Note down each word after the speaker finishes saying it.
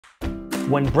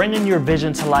When bringing your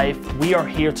vision to life, we are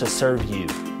here to serve you.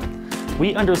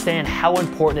 We understand how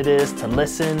important it is to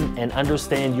listen and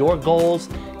understand your goals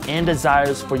and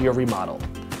desires for your remodel.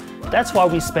 That's why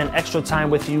we spend extra time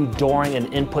with you during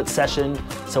an input session,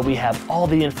 so we have all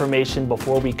the information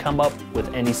before we come up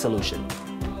with any solution.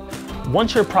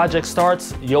 Once your project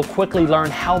starts, you'll quickly learn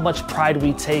how much pride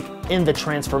we take in the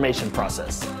transformation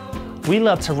process. We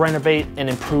love to renovate and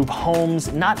improve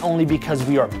homes not only because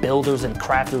we are builders and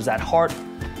crafters at heart,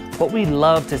 but we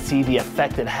love to see the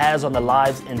effect it has on the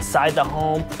lives inside the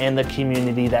home and the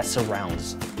community that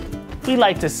surrounds. We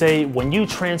like to say, when you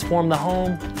transform the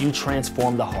home, you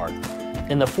transform the heart.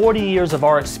 In the 40 years of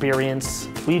our experience,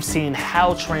 we've seen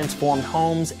how transformed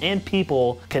homes and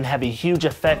people can have a huge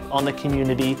effect on the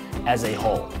community as a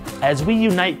whole. As we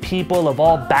unite people of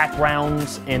all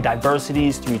backgrounds and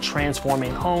diversities through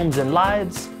transforming homes and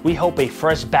lives, we hope a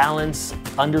fresh balance,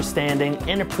 understanding,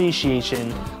 and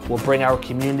appreciation will bring our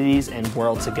communities and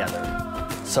world together.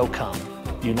 So come,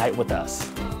 unite with us.